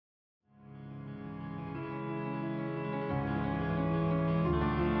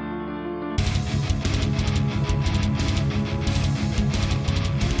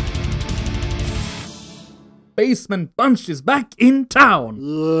Basement Bunch is back in town.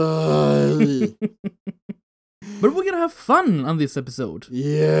 But we're gonna have fun on this episode.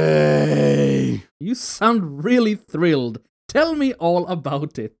 Yay! You sound really thrilled. Tell me all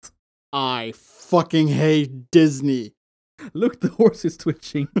about it. I fucking hate Disney. Look, the horse is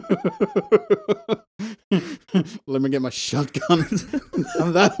twitching. Let me get my shotgun.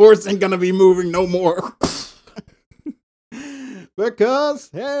 That horse ain't gonna be moving no more. Because,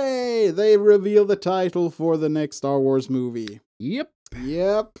 hey, they reveal the title for the next Star Wars movie. Yep.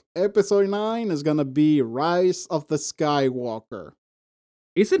 Yep, episode 9 is gonna be Rise of the Skywalker.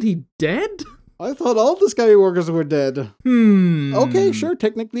 Isn't he dead? I thought all the Skywalkers were dead. Hmm. Okay, sure,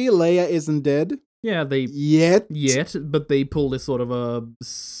 technically Leia isn't dead. Yeah, they... Yet, but they pulled this sort of a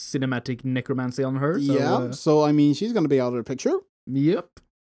cinematic necromancy on her. So, yeah, so I mean, she's gonna be out of the picture. Yep.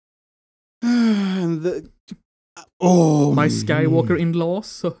 And my Skywalker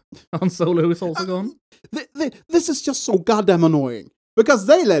in-laws, Han Solo is also gone. This is just so goddamn annoying. Because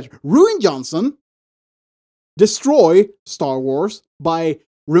they let Ruin Johnson destroy Star Wars by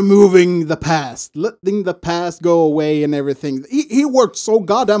removing the past, letting the past go away and everything. He worked so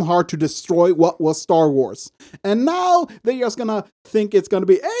goddamn hard to destroy what was Star Wars. And now they're just gonna think it's gonna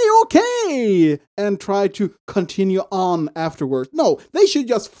be A-okay and try to continue on afterwards. No, they should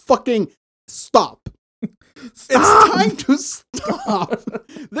just fucking stop. It's time to stop.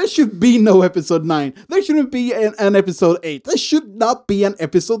 There should be no episode 9. There shouldn't be an episode 8. There should not be an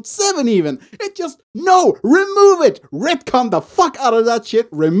episode 7 even. It just, no, remove it. Retcon the fuck out of that shit.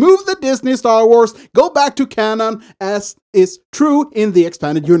 Remove the Disney Star Wars. Go back to canon as is true in the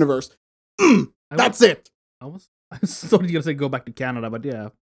expanded universe. That's it. I thought you were going to say go back to Canada, but yeah.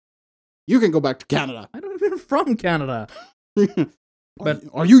 You can go back to Canada. I don't even from Canada. But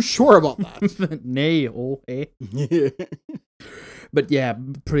are you sure about that? Nay, oh, eh. But yeah,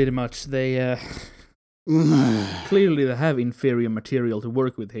 pretty much they clearly they have inferior material to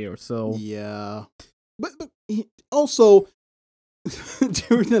work with here, so yeah. But also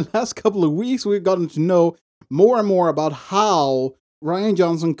during the last couple of weeks we've gotten to know more and more about how Rian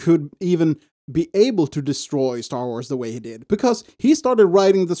Johnson could even be able to destroy Star Wars the way he did, because he started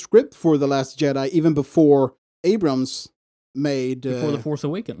writing the script for The Last Jedi even before Abrams made before The Force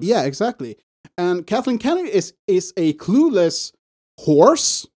Awakens. Yeah, exactly. And Kathleen Kennedy is a clueless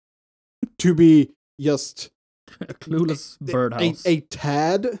horse, to be just a clueless birdhouse. A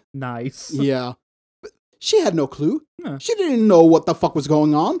tad. Nice. Yeah. But she had no clue. Yeah. She didn't know what the fuck was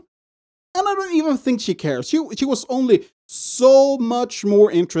going on. And I don't even think she cares. She was only so much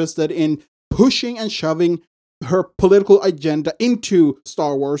more interested in pushing and shoving her political agenda into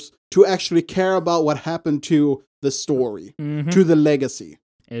Star Wars to actually care about what happened to the story, to the legacy.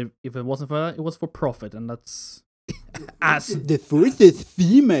 If it wasn't for that, it was for profit, and that's... As the Force is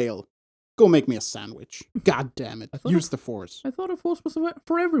female. Go make me a sandwich. God damn it. Use the Force. I thought the Force was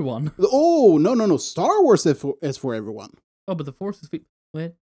for everyone. Oh, no. Star Wars is for everyone. Oh, but the Force is...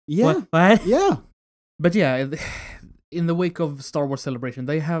 What? Yeah. What? Yeah. But yeah, in the wake of Star Wars Celebration,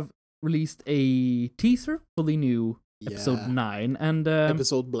 they have released a teaser for the new episode 9 and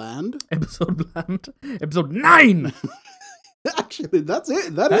episode bland. Episode 9. Actually, that's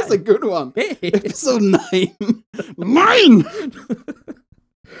it. That is a good one. Episode 9. 9.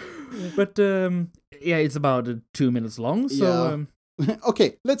 But yeah, it's about 2 minutes long. So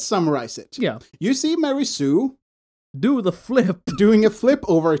okay, let's summarize it. Yeah, you see Mary Sue do the flip, doing a flip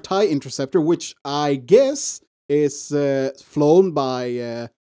over a TIE Interceptor, which I guess is flown by.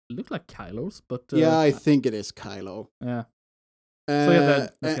 Look like Kylo's, but yeah, I think it is Kylo. Yeah. So yeah,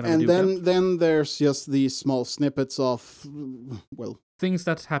 and then there's just these small snippets of things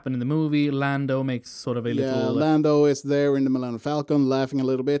that happen in the movie. Lando makes sort of a little. Lando is there in the Millennium Falcon, laughing a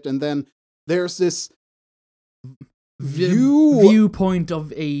little bit, and then there's this viewpoint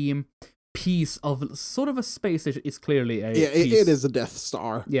of a piece of sort of a space. It's clearly a piece. It is a Death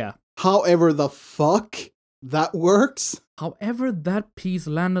Star. Yeah. However the fuck that works. However that piece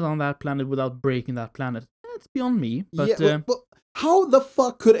landed on that planet without breaking that planet. It's beyond me. But, but how the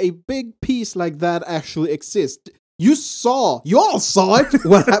fuck could a big piece like that actually exist? You all saw it,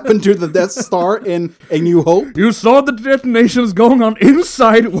 what happened to the Death Star in A New Hope. You saw the detonations going on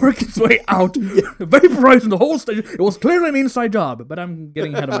inside, work its way out, vaporizing the whole station. It was clearly an inside job, but I'm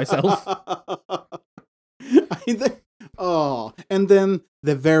getting ahead of myself. And then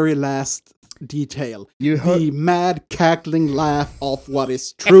the very last detail. The mad cackling laugh of what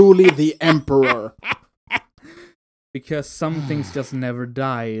is truly the Emperor. Because some things just never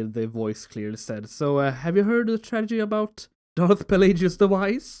die, the voice clearly said. So, have you heard the tragedy about Darth Pelagius the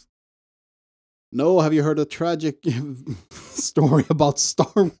Wise? No, have you heard a tragic story about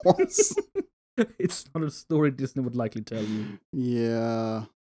Star Wars? It's not a story Disney would likely tell you. Yeah.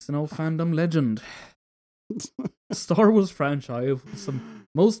 It's an old fandom legend. Star Wars franchise, some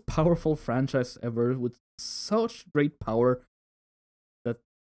most powerful franchise ever, with such great power.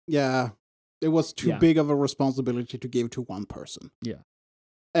 Yeah. It was too Yeah. big of a responsibility to give to one person. Yeah.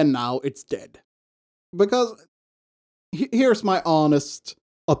 And now it's dead. Because here's my honest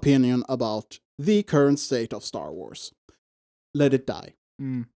opinion about the current state of Star Wars. Let it die.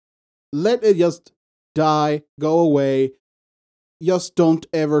 Mm. Let it just die, go away. Just don't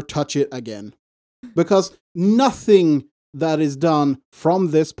ever touch it again. Because nothing that is done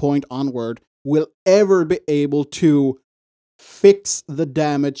from this point onward will ever be able to fix the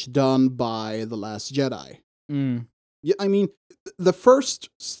damage done by The Last Jedi. Mm. Yeah, I mean, the first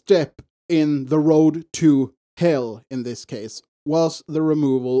step in the road to hell, in this case, was the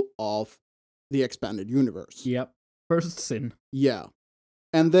removal of the expanded universe. Yep. First sin. Yeah.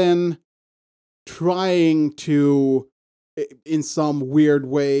 And then trying to, in some weird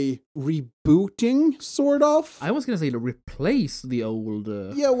way, rebooting, sort of. I was gonna say to replace the old.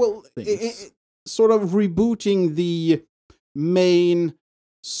 Yeah, well, things. sort of rebooting the main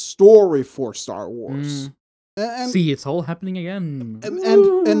story for Star Wars. And, See, it's all happening again.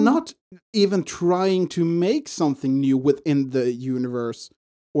 and not even trying to make something new within the universe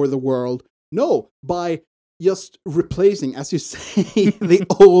or the world. No, by just replacing, as you say, the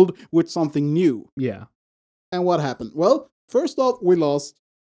old with something new. Yeah. And what happened? Well, first off, we lost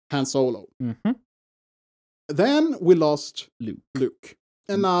Han Solo. Mm-hmm. Then we lost Luke.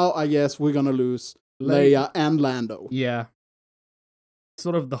 And now I guess we're gonna lose Leia and Lando. Yeah.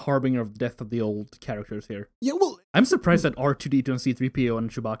 Sort of the harbinger of death of the old characters here. Yeah, well, I'm surprised that R2D2 and C3PO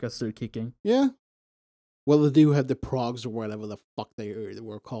and Chewbacca are still kicking. yeah. Well, they do have the progs or whatever the fuck they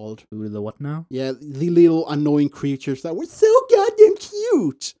were called. Who the what now? Yeah, the little annoying creatures that were so goddamn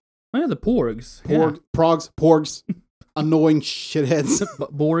cute. Oh yeah, the Porgs. Porgs, annoying shitheads.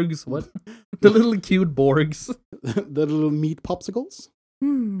 Borgs, what? The little cute Borgs. The little meat popsicles.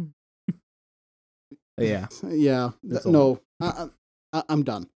 Yeah. Yeah. No, I'm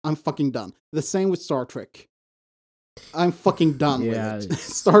done. I'm fucking done. The same with Star Trek. I'm fucking done with it.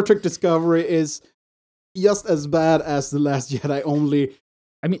 Star Trek Discovery is just as bad as The Last Jedi, only.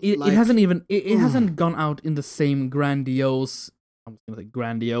 I mean, it hasn't even it hasn't gone out in the same grandiose. I was gonna say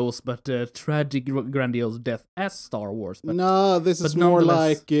grandiose, but tragic grandiose death as Star Wars. But, no, this is more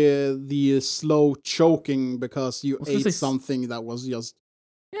like the slow choking because you ate something that was just.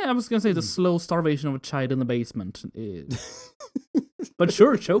 Yeah, I was gonna say the slow starvation of a child in the basement. But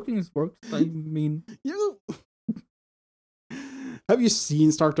sure, choking works. I mean, have you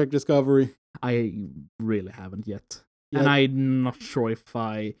seen Star Trek Discovery? I really haven't yet, and I'm not sure if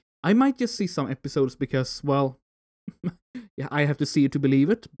I might just see some episodes because, well, yeah, I have to see it to believe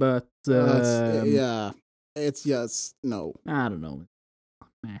it. But it's just no. I don't know.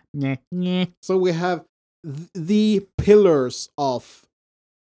 Nah. So we have the pillars of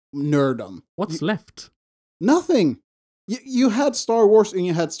nerdom. What's left? Nothing. You had Star Wars and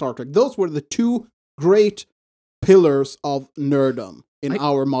you had Star Trek. Those were the two great pillars of nerdom in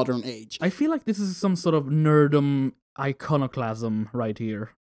our modern age. I feel like this is some sort of nerdom iconoclasm right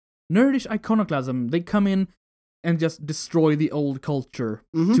here. Nerdish iconoclasm. They come in and just destroy the old culture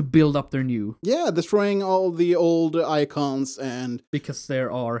to build up their new. Yeah, destroying all the old icons and... Because they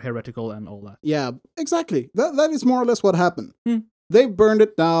are heretical and all that. Yeah, exactly. That is more or less what happened. They burned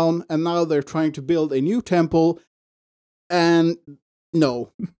it down, and now they're trying to build a new temple, and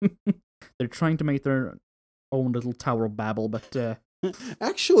no. They're trying to make their own little Tower of Babel, but...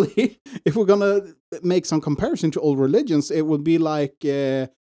 Actually, if we're gonna make some comparison to old religions, it would be like...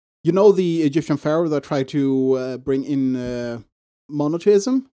 you know the Egyptian pharaoh that tried to bring in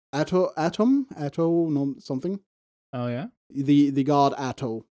monotheism? Something? Oh, yeah? The god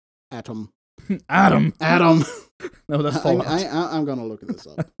Atom. Adam. No, that's Fallout. I'm gonna look this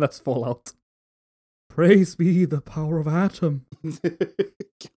up. That's Fallout. Praise be the power of Atom.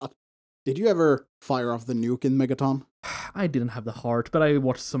 God. Did you ever fire off the nuke in Megaton? I didn't have the heart, but I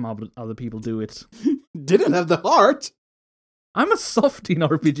watched some other people do it. Didn't have the heart? I'm a softie in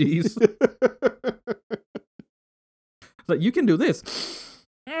RPGs. Like, you can do this.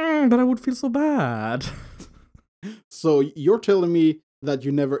 But I would feel so bad. So you're telling me that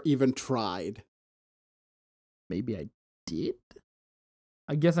you never even tried? Maybe I did?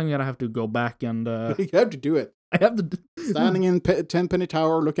 I guess I'm gonna have to go back and... You have to do it. I have to... Standing in Tenpenny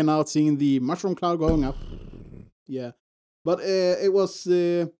Tower, looking out, seeing the mushroom cloud going up. Yeah. But it was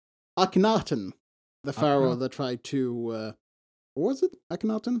Akhenaten, the pharaoh that tried to... what was it?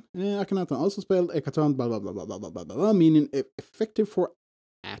 Akhenaten? Yeah, Akhenaten. Also spelled Ekaton, blah, blah, blah, blah, blah, blah, blah, blah, meaning effective for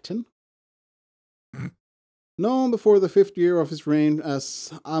Aten. Known before the 5th year of his reign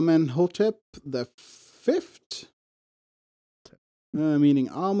as Amenhotep the Fifth, meaning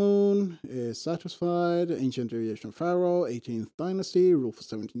Amun is satisfied, ancient Egyptian pharaoh, 18th dynasty, ruled for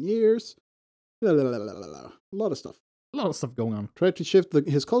 17 years. A lot of stuff. A lot of stuff going on. Tried to shift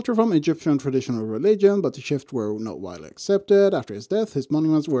his culture from Egyptian traditional religion, but the shift were not widely accepted. After his death, his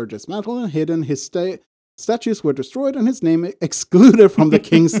monuments were dismantled and hidden, his statues were destroyed, and his name excluded from the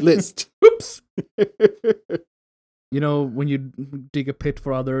king's list. Oops! You know, when you dig a pit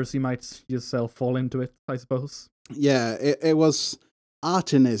for others, you might yourself fall into it, I suppose. Yeah, it was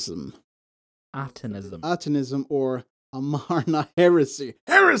Atenism. Atenism or Amarna heresy.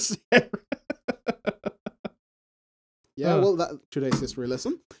 Heresy! Yeah, well, today's history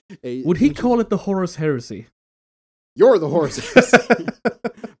lesson. Would he call it the Horus Heresy? You're the Horus Heresy.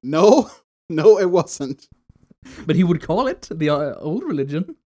 No, it wasn't. But he would call it the old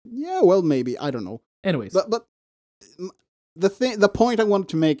religion. Yeah, well, maybe. I don't know. Anyways. But the point I wanted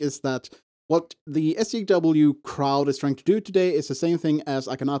to make is that what the SJW crowd is trying to do today is the same thing as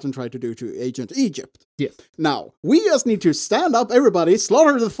Akhenaten tried to do to Ancient Egypt. Yes. Now, we just need to stand up, everybody,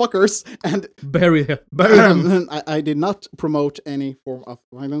 slaughter the fuckers, and bury them. I did not promote any form of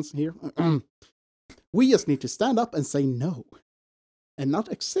violence here. We just need to stand up and say no, and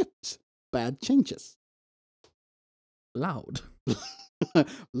not accept bad changes. Loud.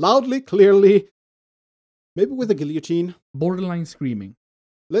 Loudly, clearly, maybe with a guillotine. Borderline screaming.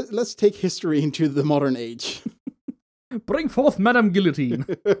 Let's take history into the modern age. Bring forth Madame Guillotine.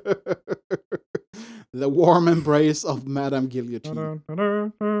 The warm embrace of Madame Guillotine.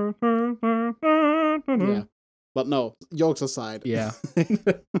 Yeah. But no, jokes aside. Yeah.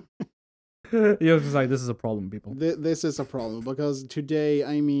 Jokes aside, this is a problem, people. This is a problem, because today,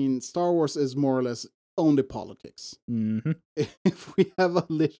 I mean, Star Wars is more or less only politics. Mm-hmm. If we have a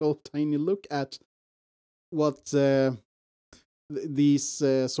little tiny look at what these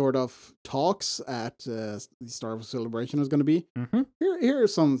sort of talks at the Star Wars Celebration is going to be. Mm-hmm. Here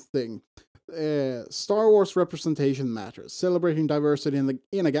is something. Star Wars representation matters. Celebrating diversity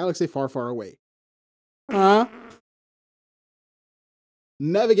in a galaxy far, far away.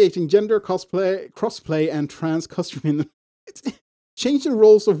 Navigating gender, crossplay, and trans costuming. Changing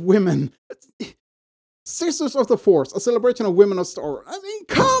roles of women. Sisters of the Force, a celebration of women of Star Wars. I mean,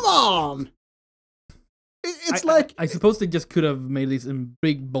 come on! It's I suppose they just could have made these in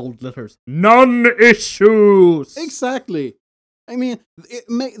big, bold letters. Non-issues! Exactly. I mean,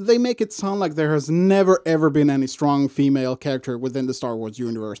 they make it sound like there has never, ever been any strong female character within the Star Wars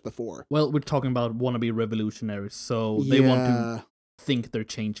universe before. Well, we're talking about wannabe revolutionaries, so they want to think they're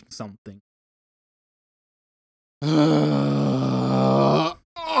changing something.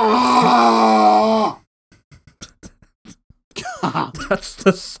 That's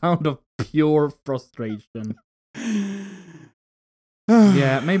the sound of pure frustration.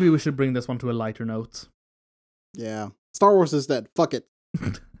 Yeah, maybe we should bring this one to a lighter note. Yeah. Star Wars is dead. Fuck it.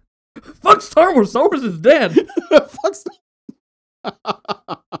 Fuck Star Wars! Star Wars is dead! Fuck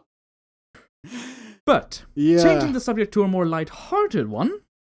But, changing the subject to a more light-hearted one,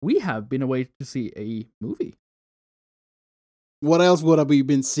 we have been away to see a movie. What else would have we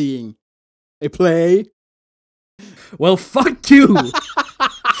been seeing? A play? Well, fuck you!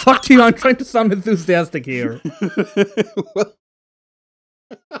 Fuck you, I'm trying to sound enthusiastic here. Well...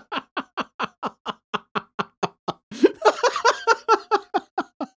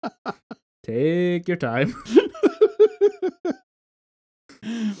 Take your time.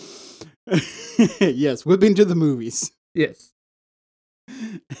 Yes, we've been to the movies. Yes.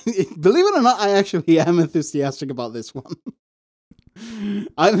 Believe it or not, I actually am enthusiastic about this one.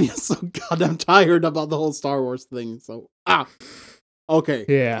 I'm just so goddamn tired about the whole Star Wars thing, so... Okay.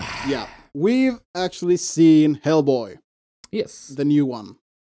 Yeah. We've actually seen Hellboy. Yes. The new one.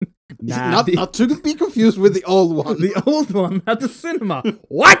 Nah, not to be confused with the old one. The old one at the cinema.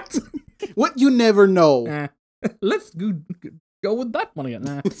 What? What? You never know. Let's go with that one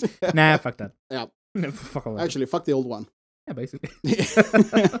again. Nah, fuck that. Yeah. Fuck all that. Actually, fuck the old one. Yeah, basically.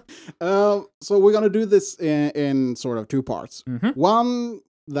 So we're gonna do this in sort of two parts. Mm-hmm. One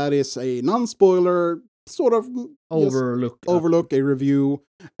that is a non-spoiler sort of overlook a review,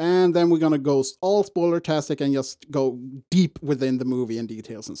 and then we're gonna go all spoiler-tastic and just go deep within the movie and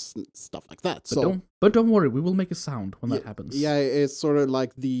details and stuff like that. But don't worry, we will make a sound when that happens. Yeah, it's sort of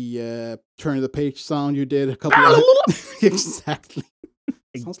like the turn the page sound you did a couple of exactly.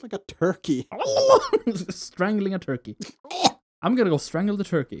 Sounds like a turkey. Strangling a turkey. I'm gonna go strangle the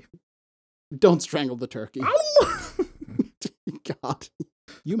turkey. Don't strangle the turkey. God.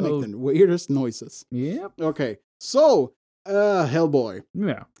 You make the weirdest noises. Yep. Okay, so, Hellboy.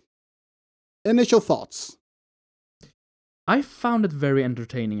 Yeah. Initial thoughts. I found it very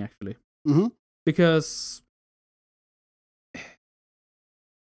entertaining, actually. Mm-hmm. Because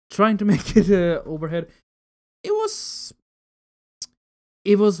trying to make it overhead, it was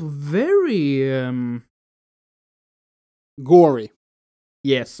very Gory.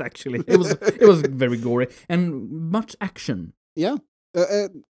 yes, actually, it was very gory and much action. Yeah.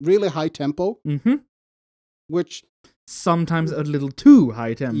 Really high tempo, which sometimes a little too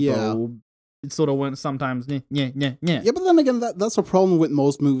high tempo. Yeah. It sort of went sometimes yeah. Yeah, but then again, that's a problem with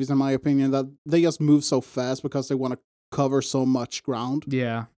most movies, in my opinion, that they just move so fast because they want to cover so much ground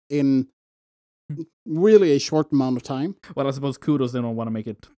Yeah. in really a short amount of time. Well, I suppose kudos, they don't want to make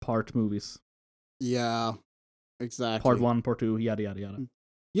it part movies. Yeah, exactly. Part 1, part 2, yada, yada, yada.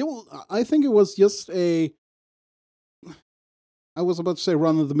 Yeah, well, I think it was just I was about to say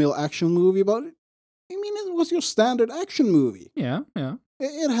run-of-the-mill action movie, but I mean, it was your standard action movie. Yeah.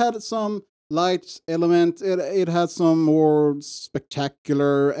 It had some light element. It had some more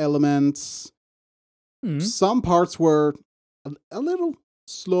spectacular elements. Some parts were a little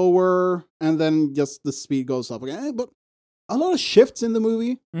slower, and then just the speed goes up again. But a lot of shifts in the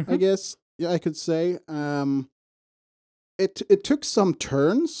movie, I guess. Yeah, I could say. It took some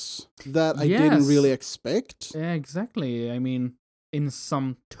turns that I didn't really expect. Yeah, exactly. I mean, in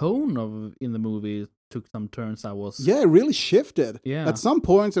some tone in the movie, it took some turns. Yeah, it really shifted. Yeah. At some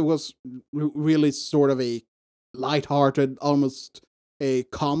points, it was really sort of a lighthearted, almost a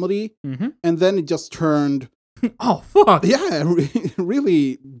comedy, and then it just turned. Oh fuck! Yeah,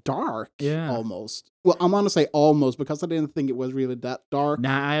 really dark. Yeah, almost. Well, I'm gonna say almost because I didn't think it was really that dark.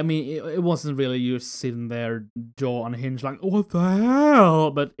 Nah, I mean it wasn't really you sitting there, jaw on hinge, like what the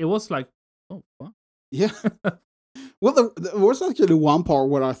hell. But it was like, oh fuck. Yeah. Well, there was actually one part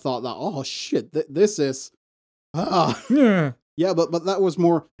where I thought that, oh shit, this is. Yeah. Yeah, but that was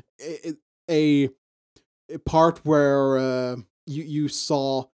more a part where you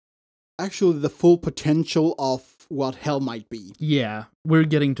saw actually the full potential of what hell might be. Yeah, we're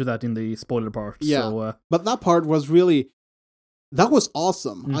getting to that in the spoiler part. Yeah, so, but that part was that was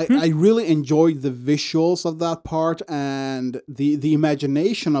awesome. I really enjoyed the visuals of that part and the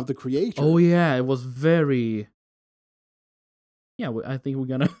imagination of the creator. Oh yeah, it was very. Yeah, I think we're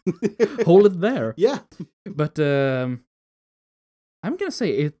gonna hold it there. Yeah, but I'm gonna say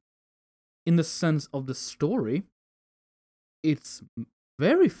it in the sense of the story. It's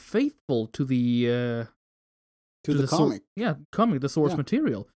very faithful to the comic. The source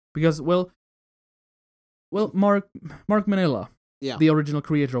material, because well, Mark Manila, the original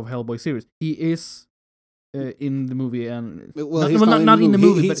creator of Hellboy series, he is in the movie, and he's not in the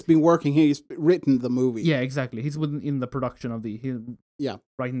movie. He's been working. He's written the movie. Yeah, exactly. He's in the production of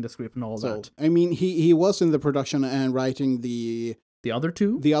writing the script and all that. I mean, he was in the production and writing the other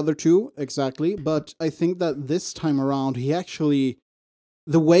two. The other two, exactly. But I think that this time around, he actually,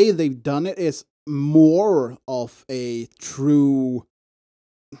 the way they've done it is more of a true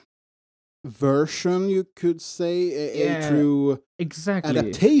version, you could say, a true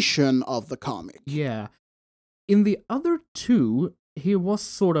adaptation of the comic. Yeah. In the other two, he was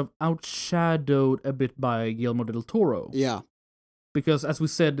sort of outshadowed a bit by Guillermo del Toro. Yeah. Because as we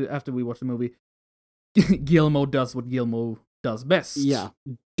said after we watched the movie, Guillermo does what Guillermo does best. Yeah,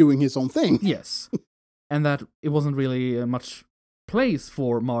 doing his own thing. Yes. And that it wasn't really much place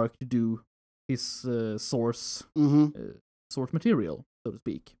for Mark to do his source material, so to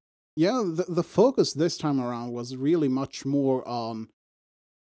speak. Yeah, the focus this time around was really much more on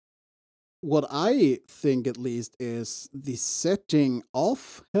what I think, at least, is the setting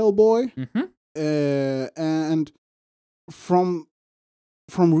of Hellboy. And from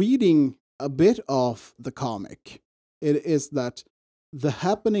reading a bit of the comic, it is that the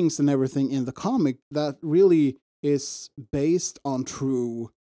happenings and everything in the comic that really is based on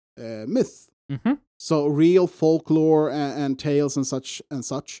true myth. So real folklore and tales and such.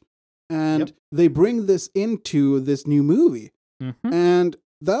 And they bring this into this new movie. And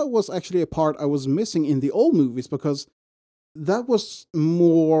that was actually a part I was missing in the old movies, because that was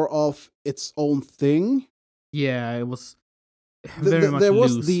more of its own thing. Yeah, it was very much there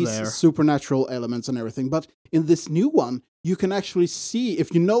was loose these there. Supernatural elements and everything, but in this new one, you can actually see,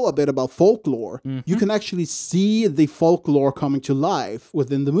 if you know a bit about folklore, you can actually see the folklore coming to life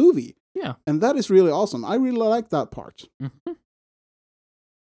within the movie. Yeah. And that is really awesome. I really like that part.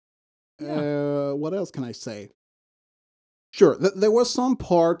 What else can I say? Sure, there were some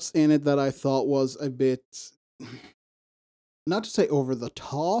parts in it that I thought was a bit, not to say over the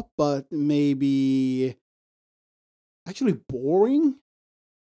top, but maybe actually boring.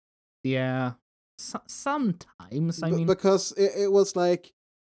 Yeah, sometimes. I mean, because it was like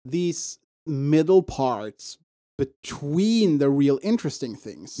these middle parts between the real interesting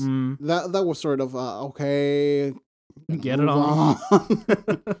things. That was sort of okay. Get it on.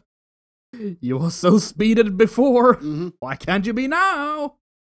 You were so speeded before. Why can't you be now?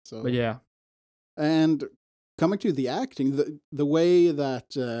 So, but yeah. And coming to the acting, the way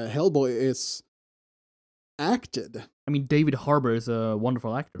that Hellboy is acted. I mean, David Harbour is a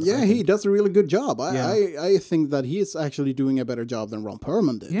wonderful actor. Yeah, he does a really good job. I think that he is actually doing a better job than Ron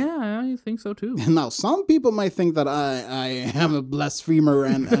Perlman did. Yeah, I think so too. Now, some people might think that I am a blasphemer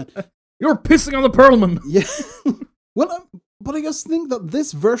and you're pissing on the Perlman. Yeah. Well, but I just think that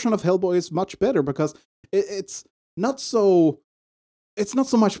this version of Hellboy is much better because it's not so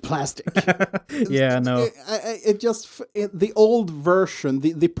much plastic. Yeah, no. The old version,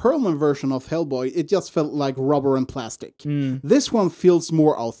 the Perlman version of Hellboy, it just felt like rubber and plastic. This one feels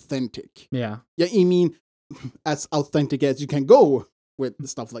more authentic. Yeah. Yeah, I mean, as authentic as you can go with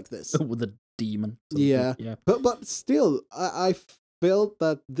stuff like this. With a demon. Yeah. Yeah. But still, I felt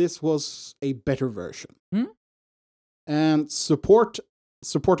that this was a better version. And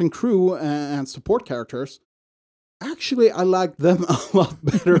supporting crew and support characters, actually, I like them a lot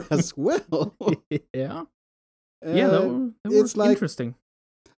better as well. Yeah. Yeah, that was like, interesting.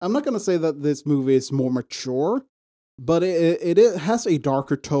 I'm not going to say that this movie is more mature, but it has a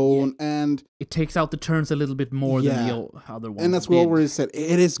darker tone, and it takes out the turns a little bit more than the other ones. And as we already said,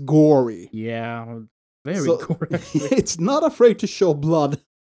 it is gory. Yeah, very gory. It's not afraid to show blood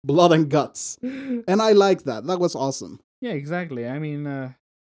and guts. And I like that. That was awesome. Yeah, exactly. I mean,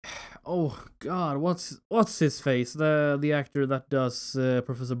 oh God, what's his face? The actor that does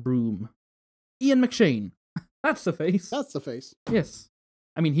Professor Broom, Ian McShane. That's the face. That's the face. Yes,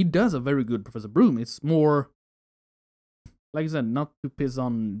 I mean he does a very good Professor Broom. It's more, like I said, not to piss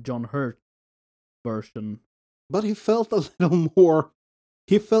on John Hurt version, but he felt a little more.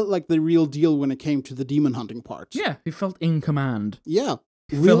 He felt like the real deal when it came to the demon hunting part. Yeah, he felt in command. Yeah,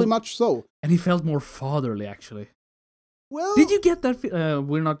 really much so. And he felt more fatherly, actually. Well, did you get that?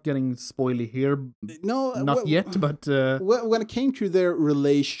 We're not getting spoily here. No, not yet. But when it came to their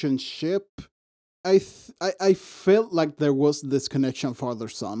relationship, I felt like there was this connection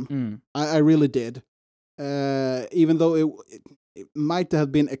father-son. I really did. Even though it might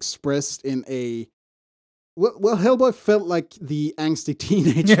have been expressed in a well, Hellboy felt like the angsty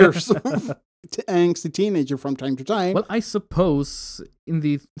teenager from time to time. Well, I suppose in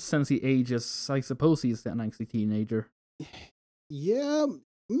the sense he ages, I suppose he's an angsty teenager. Yeah,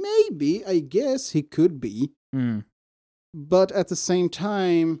 maybe. I guess he could be. But at the same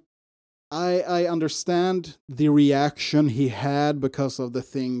time, I understand the reaction he had because of the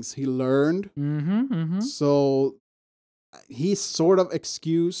things he learned. So he's sort of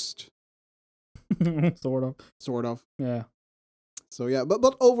excused. Sort of. Yeah. So yeah,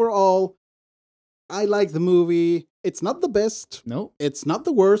 but overall, I like the movie. It's not the best. No. It's not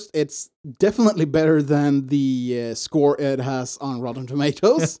the worst. It's definitely better than the score it has on Rotten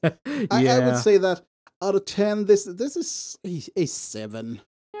Tomatoes. I would say that out of 10, this is a 7.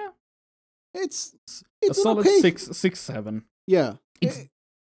 Yeah. It's a solid okay. 6, 7. Yeah. It's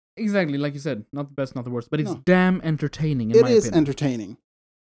exactly like you said, not the best, not the worst, but it's damn entertaining in my opinion. It is entertaining.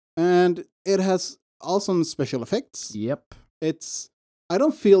 And it has awesome special effects. Yep. I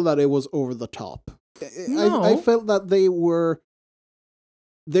don't feel that it was over the top. No. I felt that they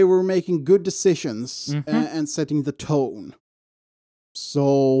were making good decisions and setting the tone.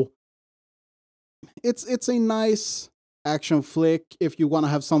 So it's a nice action flick if you want to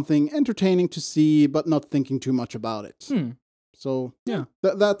have something entertaining to see but not thinking too much about it. So yeah,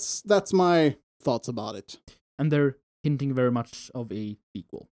 that's my thoughts about it. And they're hinting very much of a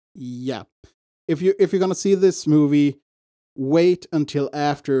sequel. Yeah. If you're gonna see this movie, wait until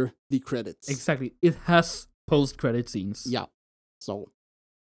after the credits. Exactly. It has post-credit scenes. Yeah. So,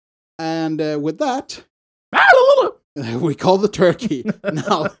 and with that, we call the turkey.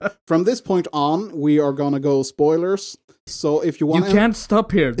 Now, from this point on, we are gonna go spoilers. So if you want, you can't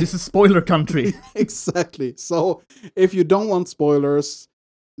stop here. This is spoiler country. Exactly. So if you don't want spoilers,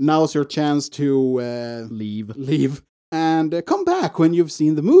 now's your chance to leave, and come back when you've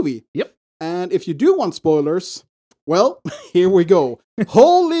seen the movie. Yep. And if you do want spoilers, well, here we go.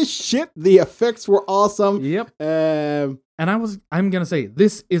 Holy shit, the effects were awesome. Yep. And I'm gonna say,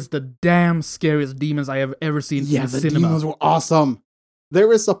 this is the damn scariest demons I have ever seen in the cinema. Yeah, the demons were awesome.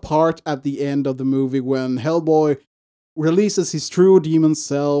 There is a part at the end of the movie when Hellboy releases his true demon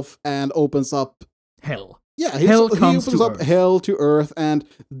self and opens up hell. Yeah, he opens up hell to earth, and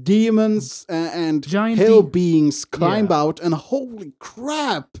demons and giant hell beings climb out, and holy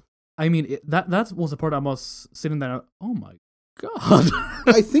crap! I mean, that was the part I was sitting there, oh my God.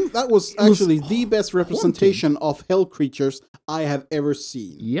 I think that was It was actually the best representation of hell creatures I have ever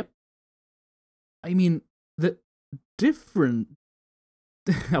seen. Yep. I mean, the different.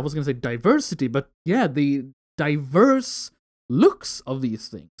 I was going to say diversity, but yeah, the diverse looks of these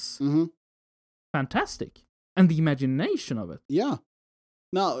things. Mm-hmm. Fantastic. And the imagination of it. Yeah.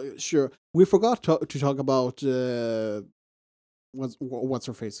 Now, sure, we forgot to talk about what's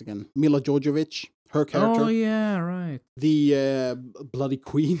her face again? Mila Jovovich, her character. Oh, yeah, right. The Bloody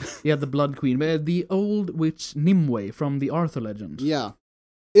Queen. Yeah, the Blood Queen. The old witch Nimue from the Arthur legend. Yeah.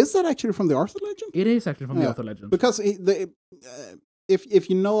 Is that actually from the Arthur legend? It is actually from the Arthur legend. Because if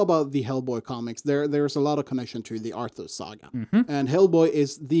you know about the Hellboy comics, there's a lot of connection to the Arthur saga. Mm-hmm. And Hellboy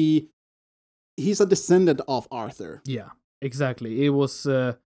is he's a descendant of Arthur. Yeah, exactly. It was...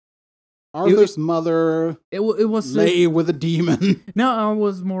 Arthur's mother it was lay with a demon. No, it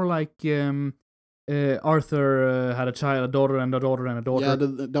was more like Arthur had a daughter, and a daughter, and a daughter. Yeah,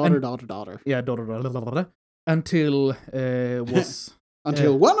 the daughter. Yeah, daughter. Until was...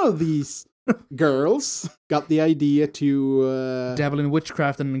 Until one of these girls got the idea to... dabble in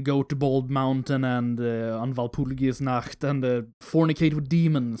witchcraft and go to Bald Mountain and on Valpurgis Nacht and fornicate with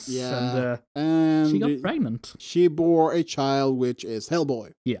demons. Yeah. And she got pregnant. She bore a child, which is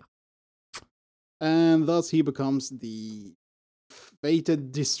Hellboy. Yeah. And thus he becomes the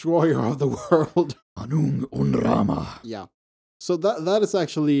fated destroyer of the world. Anung Unrama. Yeah. So that is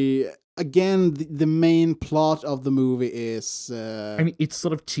actually... Again, the main plot of the movie is... I mean, it's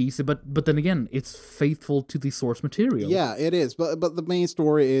sort of cheesy, but then again, it's faithful to the source material. Yeah, it is. But the main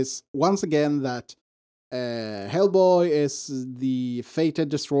story is, once again, that Hellboy is the fated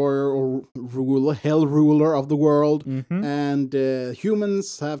destroyer or hell ruler of the world, and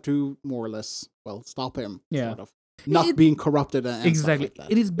humans have to, more or less, stop him. Yeah. Sort of. Not being corrupted and exactly. Stuff like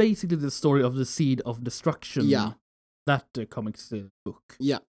that. It is basically the story of the Seed of Destruction. Yeah. That comics book.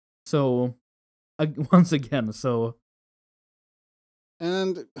 Yeah. So, once again,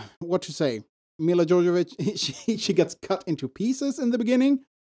 And what to say? Mila Jovovich, she gets cut into pieces in the beginning.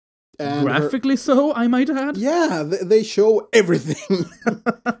 And graphically so, I might add. Yeah, they show everything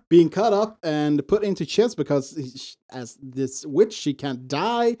being cut up and put into chests because as this witch, she can't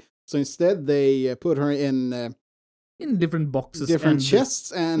die. So instead, they put her in different boxes. Different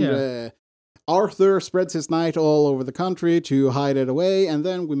chests, and Arthur spreads his night all over the country to hide it away, and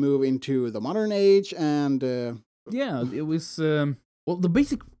then we move into the modern age, and... it was... the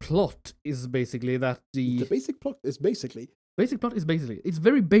basic plot is basically that The basic plot is basically... Basic plot is basically... It's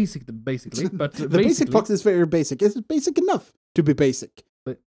very basic, basically, but... the basic plot is very basic. It's basic enough to be basic.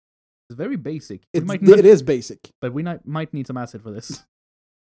 But it's very basic. It is basic. But we might need some acid for this.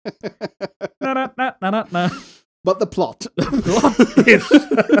 But the plot.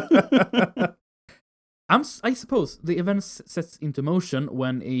 I suppose the event sets into motion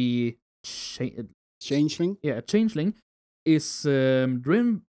when a changeling. Yeah, a changeling is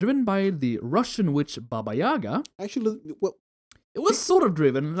driven by the Russian witch Baba Yaga. Actually, it was sort of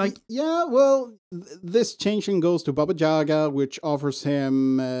driven, like... Yeah, this changeling goes to Baba Yaga, which offers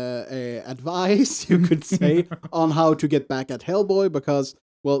him advice, you could say, on how to get back at Hellboy, because...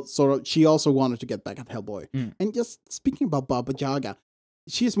 she also wanted to get back at Hellboy. And just speaking about Baba Yaga,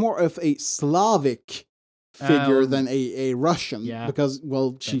 she's more of a Slavic figure than a Russian. Yeah. Because,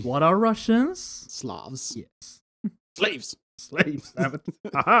 what are Russians? Slavs. Yes. Slaves. Damn it.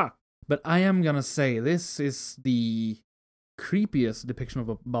 Aha! But I am gonna say, this is the creepiest depiction of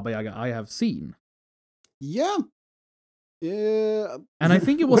a Baba Yaga I have seen. Yeah. Yeah. And I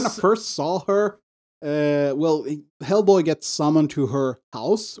think it was... When I first saw her... Hellboy gets summoned to her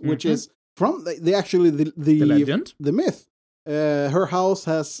house, which is from the legend, the myth. Her house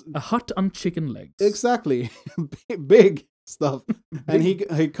has a hut on chicken legs. Exactly, big stuff. And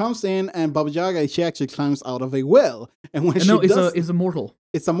he comes in, and Baba Yaga, she actually climbs out of a well. And when it's a mortal.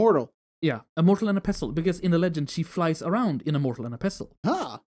 It's a mortal. Yeah, a mortal and a pestle. Because in the legend, she flies around in a mortal and a pestle.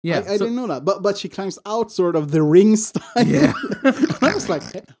 Huh. Yeah, I didn't know that, but she climbs out sort of the ring style. Yeah, I was like,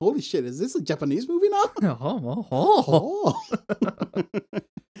 hey, "Holy shit! Is this a Japanese movie now?"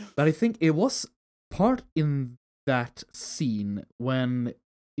 But I think it was part in that scene when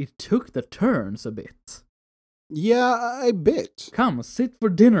it took the turns a bit. Yeah, a bit. Come, sit for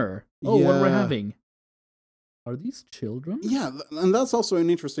dinner. Oh, yeah. What we're having? Are these children? Yeah, and that's also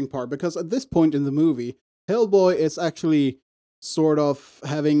an interesting part because at this point in the movie, Hellboy is actually sort of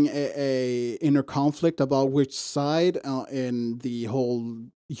having a inner conflict about which side in the whole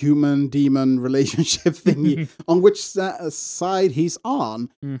human-demon relationship thingy, on which side he's on,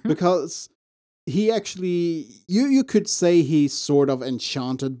 because he actually, you could say he's sort of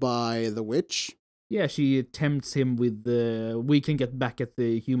enchanted by the witch, Yeah, she tempts him with we can get back at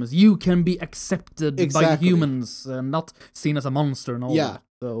the humans. You can be accepted by Exactly. humans and not seen as a monster and all Yeah.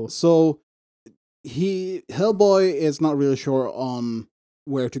 that. So Hellboy is not really sure on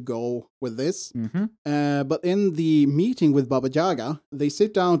where to go with this. But in the meeting with Baba Yaga, they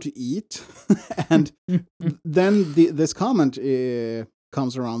sit down to eat, and then this comment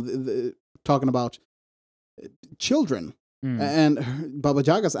comes around talking about children. And Baba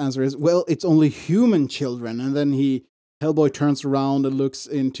Yaga's answer is, well, it's only human children. And then Hellboy turns around and looks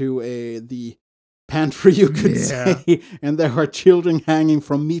into the pantry, you could say, and there are children hanging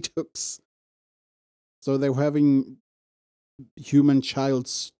from meat hooks. So they were having human child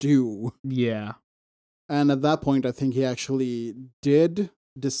stew. Yeah. And at that point, I think he actually did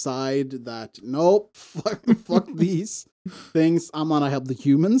decide that, nope, fuck these things. I'm gonna help the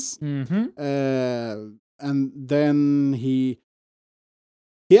humans. And then he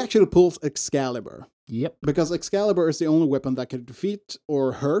actually pulls Excalibur. Yep. Because Excalibur is the only weapon that can defeat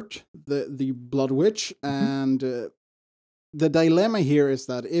or hurt the Blood Witch. And the dilemma here is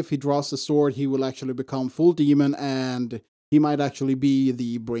that if he draws the sword, he will actually become full demon, and he might actually be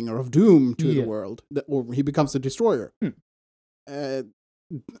the bringer of doom to the world. Or he becomes the destroyer.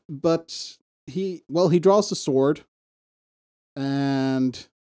 But he draws the sword, and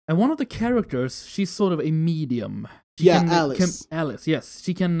one of the characters, she's sort of a medium. Alice. Alice, yes.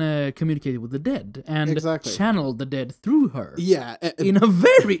 She can communicate with the dead and exactly. channel the dead through her. Yeah. In a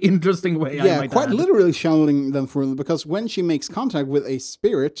very interesting way, I might quite add. literally channeling them through them, because when she makes contact with a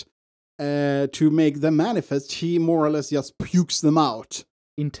spirit to make them manifest, she more or less just pukes them out.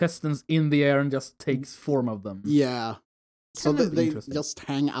 Intestines in the air and just takes form of them. Yeah. So they just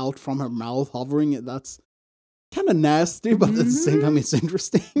hang out from her mouth, hovering. That's kind of nasty, but at the same time, it's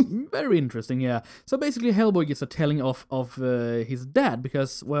interesting. Very interesting, yeah. So basically, Hellboy gets a telling off of his dad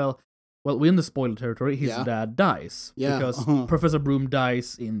because, well, we're in the spoiler territory. His dad dies. Yeah. Because Professor Broom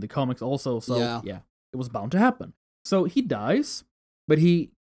dies in the comics also. So yeah, it was bound to happen. So he dies, but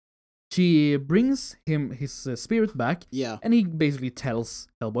she brings his spirit back, and he basically tells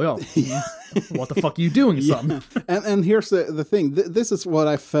Hellboy off. What the fuck are you doing, son? And here's the thing. This is what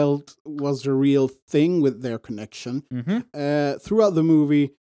I felt was the real thing with their connection. Throughout the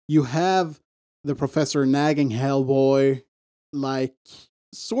movie, you have the professor nagging Hellboy, like,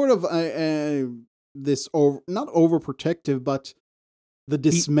 sort of this, not overprotective, but the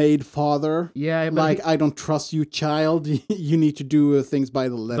dismayed father. Yeah, but like, I don't trust you, child. You need to do things by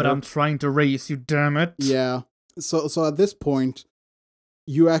the letter. But I'm trying to raise you, damn it. Yeah. So at this point,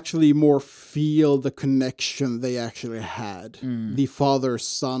 you actually more feel the connection they actually had. The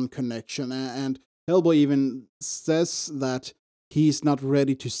father-son connection. And Hellboy even says that he's not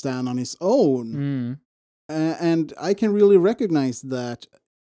ready to stand on his own. And I can really recognize that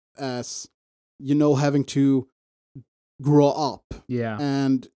as, having to grow up. Yeah.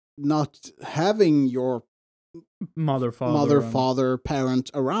 And not having your mother, father,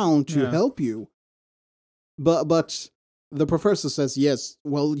 parent around to help you. But the professor says, yes,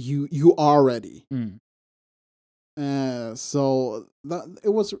 well, you are ready. So it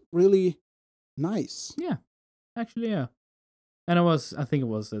was really nice. Yeah. Actually, yeah. And I think it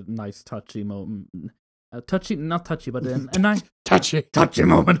was a nice touchy moment. Not touchy, but a nice touchy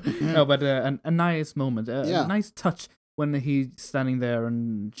moment. No, but a nice moment. A nice touch when he's standing there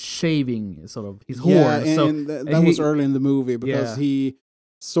and shaving sort of his horn. And that was early in the movie, because he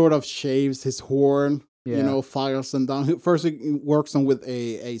sort of shaves his horn, files them down. First he works on with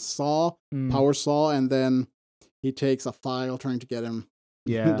a saw, power saw, and then he takes a file trying to get him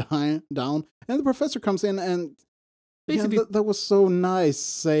down. And the professor comes in, and basically, that was so nice,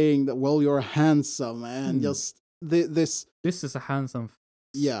 saying that, well, you're handsome, and just this is a handsome.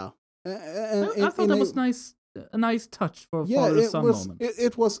 Yeah. I thought that was nice. A nice touch for a father-son moment.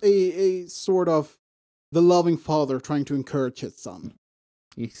 It was a sort of the loving father trying to encourage his son.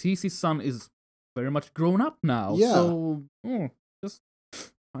 He sees his son is very much grown up now. Yeah. So, just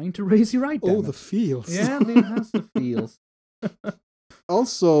trying to raise you right. Oh, the feels. Yeah, he has the feels.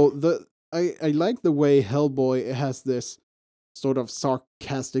 Also, I like the way Hellboy has this sort of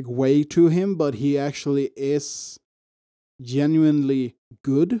sarcastic way to him, but he actually is genuinely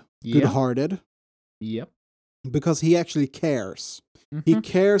good-hearted. Yep. Because he actually cares. He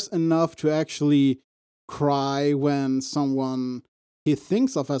cares enough to actually cry when someone he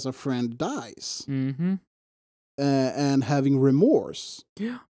thinks of as a friend dies. And having remorse.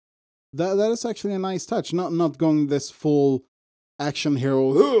 Yeah. That is actually a nice touch. Not going this full action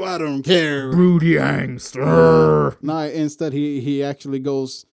hero, oh, I don't care. Broody angst. No, instead he actually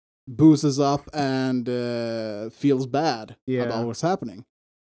goes, boozes up, and feels bad about what's happening.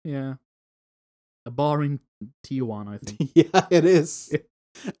 Yeah. A bar in Tijuana, I think. Yeah, it is.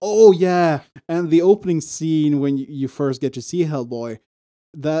 Oh yeah, and the opening scene when you first get to see Hellboy,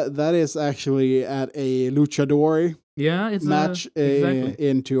 that is actually at a luchador It's match exactly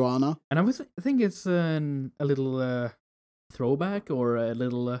in Tijuana. And I think it's a little throwback or a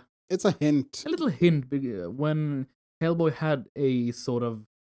little. It's a hint. A little hint when Hellboy had a sort of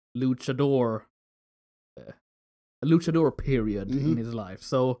luchador, a luchador period in his life.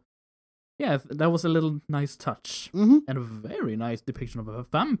 So, yeah, that was a little nice touch and a very nice depiction of a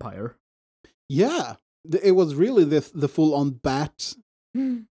vampire. Yeah, it was really the full on bat.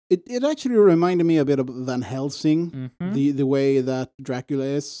 It actually reminded me a bit of Van Helsing, the way that Dracula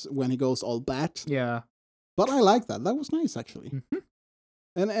is when he goes all bat. Yeah, but I like that. That was nice actually.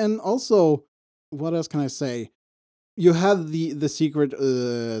 And also, what else can I say? You had the secret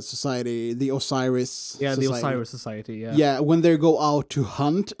society, the Osiris. Yeah, society. the Osiris Society. Yeah. Yeah, when they go out to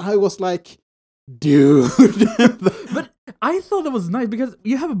hunt, I was like, dude. But I thought that was nice because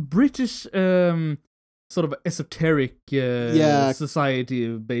you have a British sort of esoteric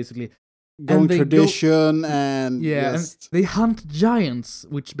society, basically. Going tradition and and they hunt giants,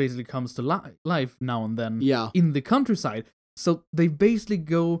 which basically comes to life now and then in the countryside. So they basically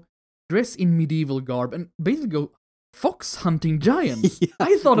go dress in medieval garb and basically go fox hunting giants.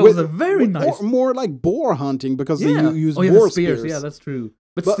 I thought it was a very nice... More like boar hunting because they use boar spears. Yeah, that's true.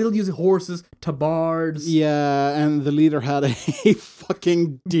 But still using horses, tabards. Yeah, and the leader had a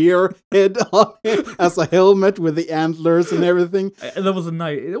fucking deer head on it as a helmet with the antlers and everything. That was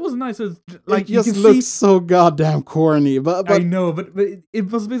nice. It was nice. Like, it just looks so goddamn corny. But I know, but it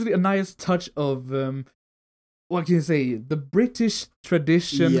was basically a nice touch of... what can you say? The British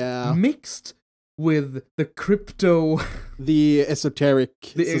tradition mixed with the crypto... the esoteric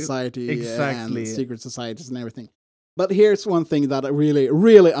society and secret societies and everything. But here's one thing that really,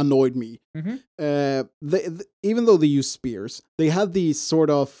 really annoyed me. Even though they use spears, they had these sort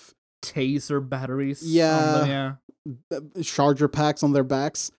of... taser batteries. Charger packs on their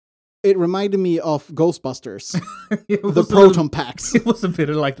backs. It reminded me of Ghostbusters. The proton packs. It was a bit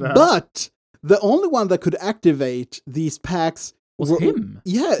like that. But... the only one that could activate these packs was him.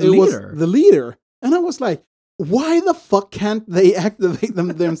 Yeah, it was the leader. And I was like, why the fuck can't they activate them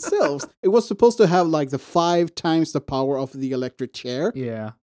themselves? It was supposed to have like the 5 times the power of the electric chair.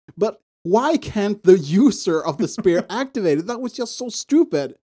 Yeah. But why can't the user of the spear activate it? That was just so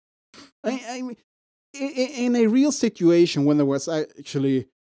stupid. I mean, in a real situation when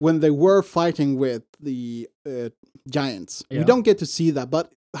they were fighting with the giants, we don't get to see that.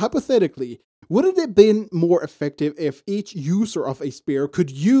 But hypothetically, would it have been more effective if each user of a spear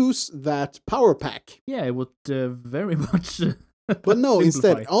could use that power pack? Yeah, it would very much. But no,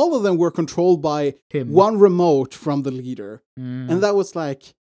 instead, all of them were controlled by one remote from the leader. And that was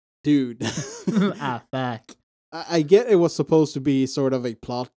like, dude. Fuck. I get it was supposed to be sort of a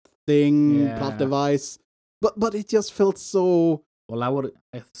plot thing, plot device, but it just felt so... Well,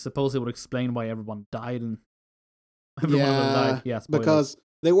 I suppose it would explain why everyone died and everyone died. Yeah, spoilers. Because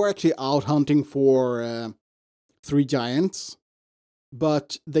they were actually out hunting for 3 giants,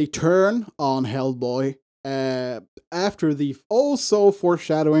 but they turn on Hellboy after the also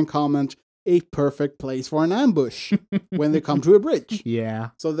foreshadowing comment, a perfect place for an ambush when they come to a bridge. Yeah.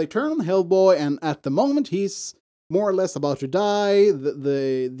 So they turn on Hellboy, and at the moment he's more or less about to die.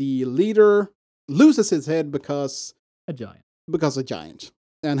 The leader loses his head because a giant.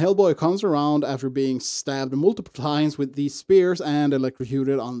 And Hellboy comes around after being stabbed multiple times with these spears and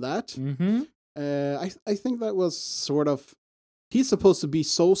electrocuted on that. I think that was sort of... he's supposed to be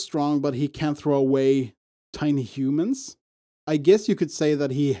so strong, but he can't throw away tiny humans. I guess you could say that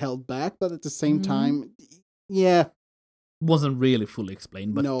he held back, but at the same time, wasn't really fully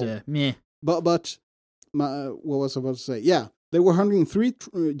explained, but no. Meh. But what was I about to say? Yeah, they were hunting 3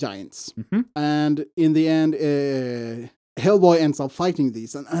 giants, and in the end, Hellboy ends up fighting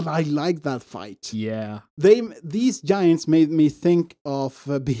these, and I like that fight. Yeah. These giants made me think of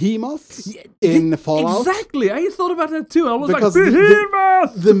Behemoth in Fallout. Exactly, I thought about that too. I was because like,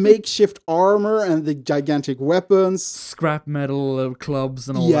 Behemoth! The makeshift armor and the gigantic weapons. Scrap metal clubs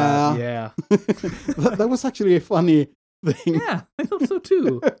and all that. Yeah. That was actually a funny thing. Yeah, I thought so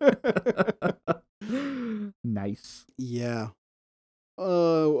too. Nice. Yeah.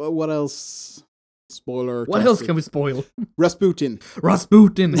 What else? Spoiler. What else can we spoil? Rasputin.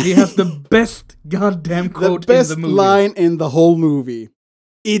 He has the best goddamn quote in the movie. The best line in the whole movie.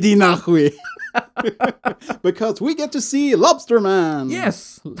 Idi nachwi. Because we get to see Lobster Man.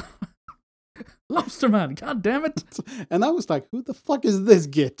 Yes. Lobster Man. God damn it. And I was like, who the fuck is this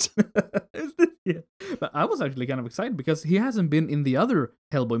git? But I was actually kind of excited because he hasn't been in the other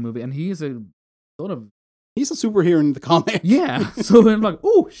Hellboy movie, and he is a sort of. He's a superhero in the comic. Yeah. So I'm like,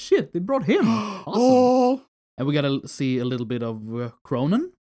 oh shit, they brought him. Awesome. Oh. And we gotta see a little bit of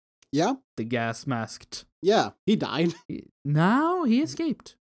Cronin. Yeah. The gas masked. Yeah, he died. Now he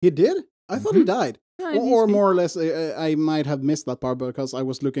escaped. He did? I thought he died. Yeah, or more or less, I might have missed that part because I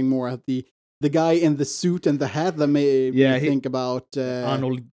was looking more at the guy in the suit and the hat that made me think about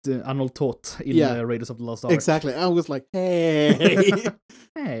Arnold Toth in Raiders of the Lost Ark. Exactly. I was like, hey,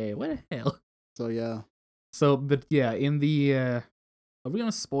 hey, what the hell? So yeah. So, but yeah, in the are we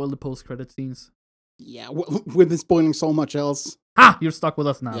gonna spoil the post-credit scenes? Yeah, we've been spoiling so much else. Ha! You're stuck with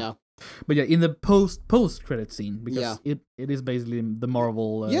us now. Yeah. But yeah, in the post-credit scene, because it is basically the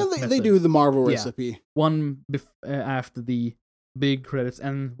Marvel. They do the Marvel recipe. One after the big credits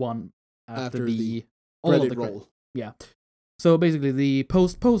and one after the credit roll. Yeah. So basically, the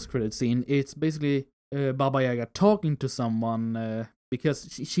post-credit scene, it's basically Baba Yaga talking to someone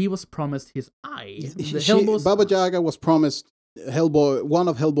because she was promised his eye. Baba Yaga was promised one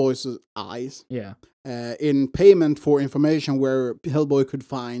of Hellboy's eyes. Yeah. In payment for information where Hellboy could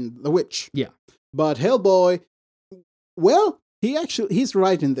find the witch. Yeah. But Hellboy, well, he's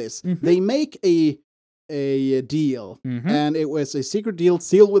right in this. Mm-hmm. They make a deal, and it was a secret deal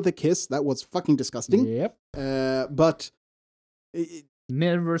sealed with a kiss. That was fucking disgusting. Yep. But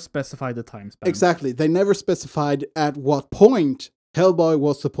never specified the time span. Exactly. They never specified at what point Hellboy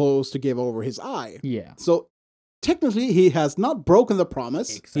was supposed to give over his eye. Yeah. So technically, he has not broken the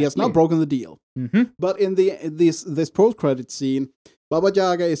promise. Exactly. He has not broken the deal. Mm-hmm. But in this post-credit scene, Baba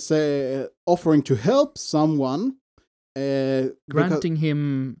Yaga is offering to help someone, granting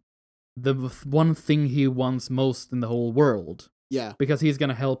him the one thing he wants most in the whole world. Yeah, because he's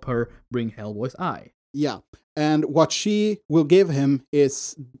gonna help her bring Hellboy's eye. Yeah, and what she will give him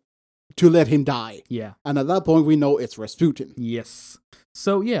is to let him die. Yeah, and at that point we know it's Rasputin. Yes.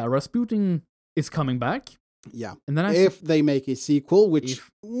 So yeah, Rasputin is coming back. Yeah, and then if they make a sequel, which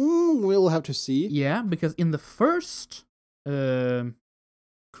we'll have to see. Yeah, because in the first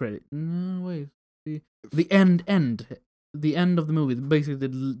credit, the end of the movie, basically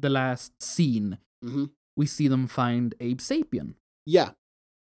the last scene, we see them find Abe Sapien. Yeah,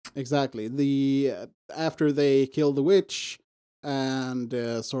 exactly. After they kill the witch, and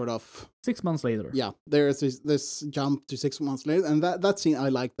sort of 6 months later. Yeah, there's this jump to 6 months later, and that scene I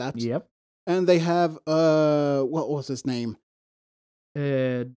like that. Yep. And they have what was his name?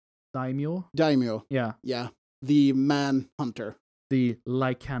 Daimyo. Daimyo. Yeah. Yeah. The manhunter. The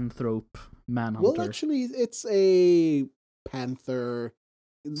lycanthrope manhunter. Well, actually, it's a panther.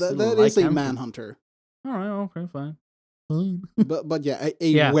 That is a manhunter. All right. Okay. Fine. but yeah,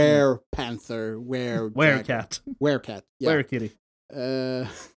 a were-panther, were-cat. Were-cat. Yeah. Were-kitty.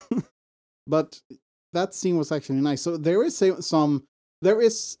 But that scene was actually nice. So there is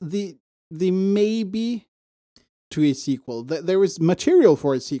the maybe to a sequel. There is material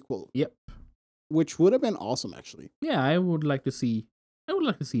for a sequel. Yep. Which would have been awesome, actually. Yeah, I would like to see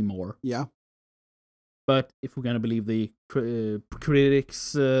more. Yeah. But if we're gonna believe the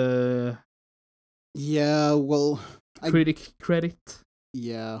critics, yeah, well, credit.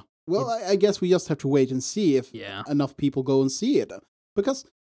 Yeah. Well, I guess we just have to wait and see if enough people go and see it. Because,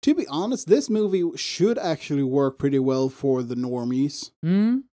 to be honest, this movie should actually work pretty well for the normies.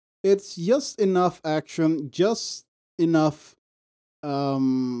 It's just enough action, just enough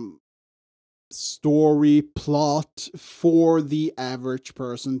story plot for the average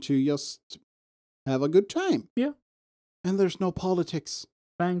person to just have a good time. Yeah. And there's no politics.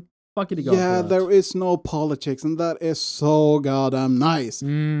 Thank fuckity God. Yeah, there is no politics, and that is so goddamn nice.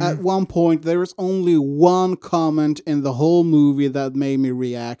 At one point, there is only one comment in the whole movie that made me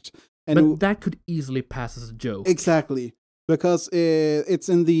react. But that could easily pass as a joke. Exactly. Because it's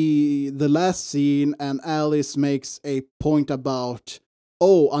in the last scene, and Alice makes a point about,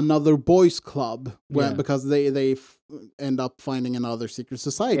 another boys' club, because they end up finding another secret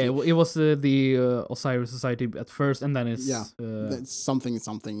society. Yeah, it was the Osiris Society at first, and then it's something.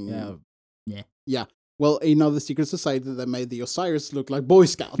 Yeah. Well, another secret society that made the Osiris look like Boy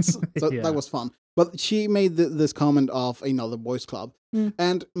Scouts. So that was fun. But she made this comment of another boys' club.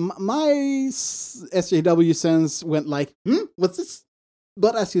 And my SJW sense went like, what's this?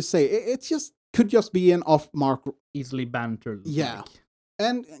 But as you say, it just could just be an off-mark. Easily bantered. Yeah.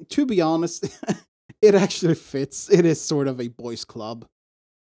 And to be honest, it actually fits. It is sort of a boys' club.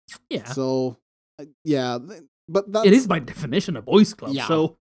 Yeah. So, yeah. But it is by definition a boys' club. Yeah.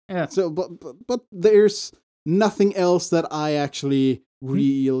 So, yeah. So, but there's nothing else that I actually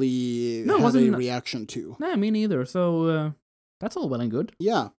really had a reaction to. No, me neither. So, that's all well and good.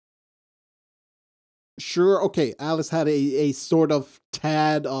 Yeah. Sure, okay, Alice had a sort of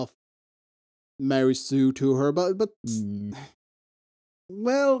tad of marries Sue to her, but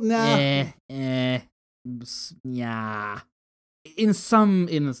well, nah. Yeah. In some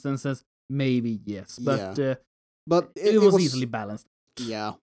instances, maybe yes, but but it was easily balanced.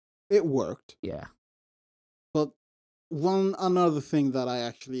 Yeah, it worked. Yeah. But another thing that I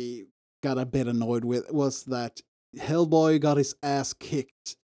actually got a bit annoyed with was that Hellboy got his ass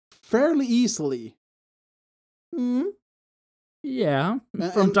kicked fairly easily. Yeah,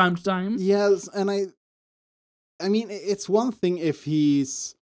 from time to time. Yes, and I mean, it's one thing if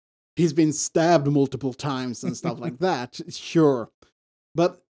he's been stabbed multiple times and stuff like that, sure.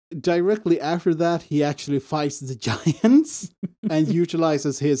 But directly after that, he actually fights the giants and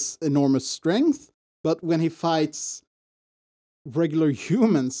utilizes his enormous strength. But when he fights regular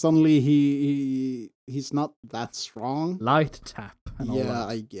humans, suddenly he's not that strong. Light tap. And all that.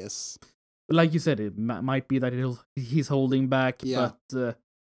 I guess. Like you said, it might be that he's holding back, but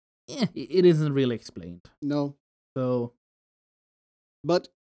it isn't really explained. No. So, but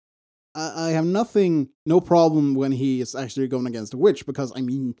I have no problem when he is actually going against a witch, because I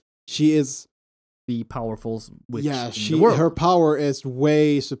mean, she is the powerful witch. Yeah, in the world. Her power is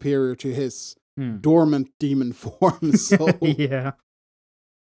way superior to his dormant demon form. So yeah,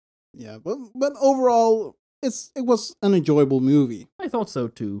 but overall, it was an enjoyable movie. I thought so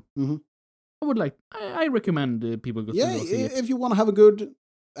too. Mm-hmm. I recommend people go see it. If you want to have a good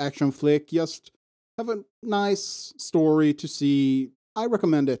action flick, just have a nice story to see, I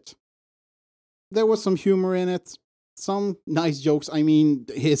recommend it. There was some humor in it, some nice jokes. I mean,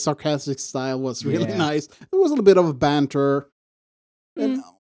 his sarcastic style was really nice. There was a little bit of banter. And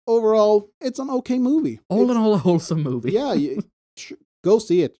overall, it's an okay movie. All in all, a wholesome movie. Yeah, go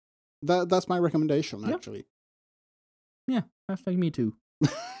see it. That's my recommendation, actually. Yeah, hashtag me too.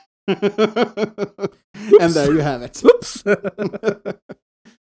 And there you have it. Oops.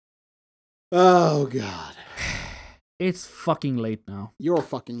 Oh, God. It's fucking late now. You're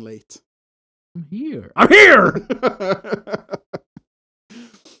fucking late. I'm here!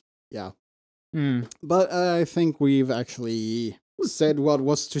 Yeah. But I think we've actually said what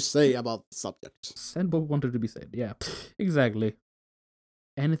was to say about the subject. Said what wanted to be said, yeah. Exactly.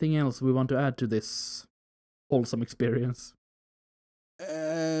 Anything else we want to add to this wholesome experience?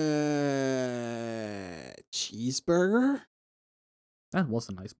 Cheeseburger? That was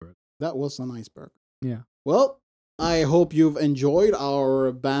a nice burger. That was a nice burger. Yeah. Well, I hope you've enjoyed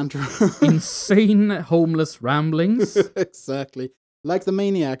our banter. Insane homeless ramblings. Exactly. Like the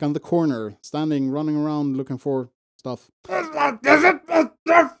maniac on the corner, running around looking for stuff. Like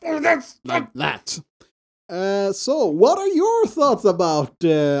that. So, what are your thoughts about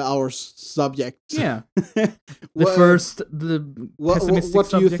our subject? Yeah. The pessimistic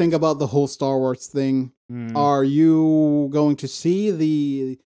what do you think about the whole Star Wars thing? Are you going to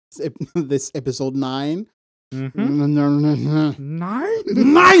see this episode 9? Mm-hmm.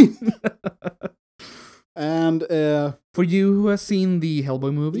 9? And for you who has seen the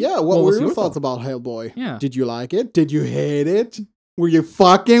Hellboy movie, what were your thoughts about Hellboy? Yeah. Did you like it? Did you hate it? Were you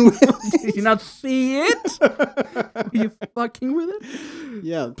fucking with it? Did you not see it? Were you fucking with it?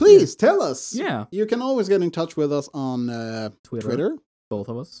 Yeah, please tell us. Yeah. You can always get in touch with us on Twitter. Both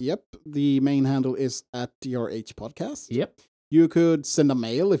of us. Yep. The main handle is @yourhpodcast. Yep. You could send a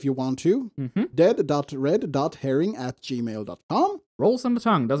mail if you want to. dead.red.herring@gmail.com. Rolls on the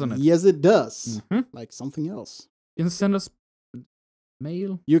tongue, doesn't it? Yes, it does. Like something else. You can send us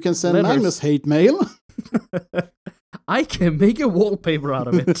mail. You can send Magnus hate mail. I can make a wallpaper out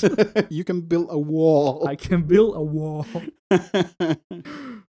of it. You can build a wall. I can build a wall.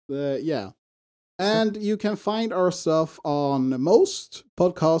 Yeah. And you can find our stuff on most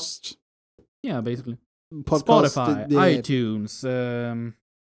podcasts. Yeah, basically. Spotify, iTunes.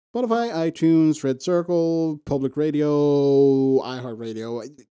 Spotify, iTunes, Red Circle, Public Radio, iHeartRadio.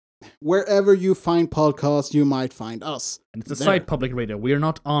 Wherever you find podcasts, you might find us. And it's a site Public Radio. We're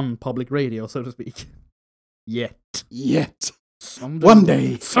not on Public Radio, so to speak. Yet.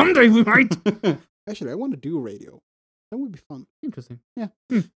 Someday. Someday we might. Actually, I want to do radio. That would be fun. Interesting. Yeah.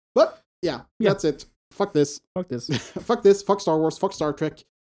 But, that's it. Fuck this. Fuck this. Fuck this. Fuck Star Wars. Fuck Star Trek.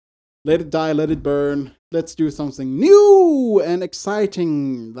 Let it die. Let it burn. Let's do something new and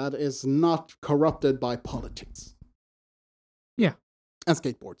exciting that is not corrupted by politics. Yeah. And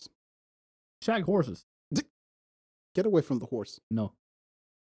skateboards. Shag horses. Get away from the horse. No.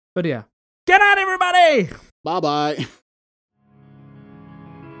 But yeah. Get out, everybody! Bye-bye.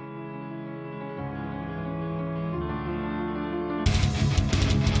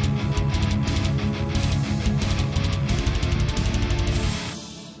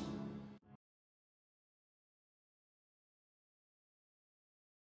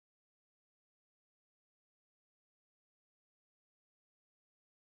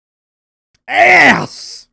 ass.